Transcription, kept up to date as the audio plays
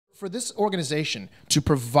For this organization to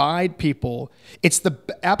provide people, it's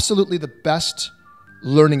absolutely the best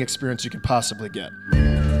learning experience you could possibly get.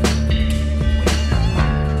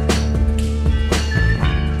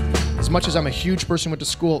 As much as I'm a huge person who went to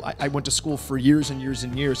school, I went to school for years and years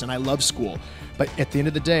and years, and I love school. But at the end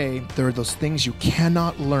of the day, there are those things you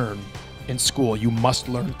cannot learn in school. You must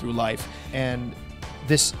learn through life. And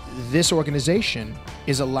this organization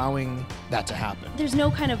is allowing that to happen. There's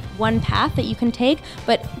no kind of one path that you can take,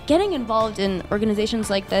 but getting involved in organizations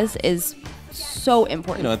like this is so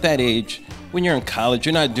important. You know, at that age, when you're in college,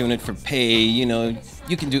 you're not doing it for pay, you know,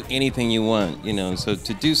 you can do anything you want, you know, so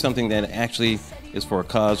to do something that actually is for a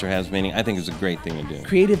cause or has meaning, I think is a great thing to do.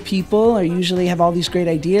 Creative people are usually have all these great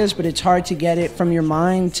ideas, but it's hard to get it from your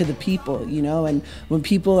mind to the people, you know, and when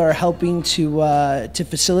people are helping to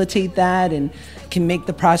facilitate that and can make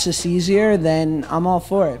the process easier, then I'm all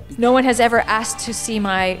for it. No one has ever asked to see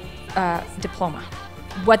my diploma.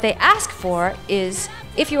 What they ask for is,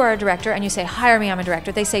 if you are a director and you say, hire me, I'm a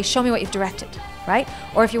director, they say, show me what you've directed, right?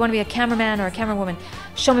 Or if you want to be a cameraman or a camerawoman,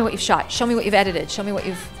 show me what you've shot, show me what you've edited, show me what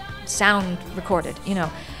you've sound recorded, you know.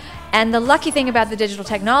 And the lucky thing about the digital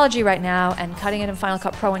technology right now and cutting it in Final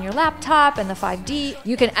Cut Pro on your laptop and the 5D,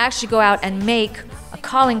 you can actually go out and make a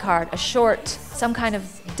calling card, a short, some kind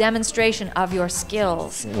of demonstration of your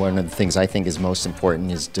skills. One of the things I think is most important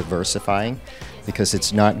is diversifying, because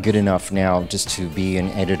it's not good enough now just to be an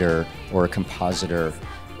editor or a compositor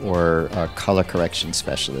or a color correction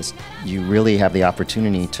specialist. You really have the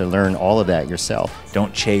opportunity to learn all of that yourself.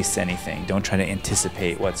 Don't chase anything. Don't try to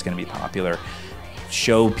anticipate what's going to be popular.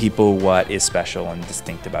 Show people what is special and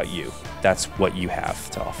distinct about you. That's what you have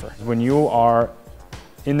to offer. When you are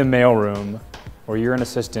in the mailroom or you're an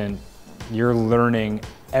assistant, you're learning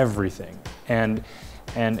everything. And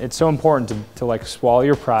it's so important to like swallow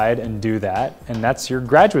your pride and do that. And that's your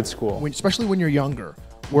graduate school. Especially when you're younger.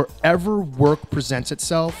 Wherever work presents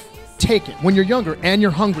itself, take it. When you're younger and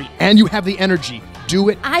you're hungry and you have the energy, do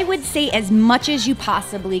it. I would say as much as you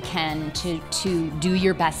possibly can to do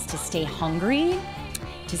your best to stay hungry,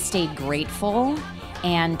 to stay grateful,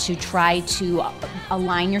 and to try to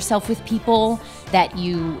align yourself with people that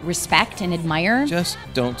you respect and admire. Just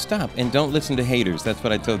don't stop and don't listen to haters. That's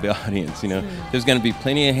what I told the audience, you know. There's going to be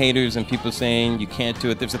plenty of haters and people saying you can't do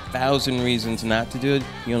it. There's 1,000 reasons not to do it.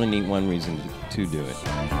 You only need one reason to do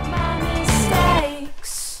it.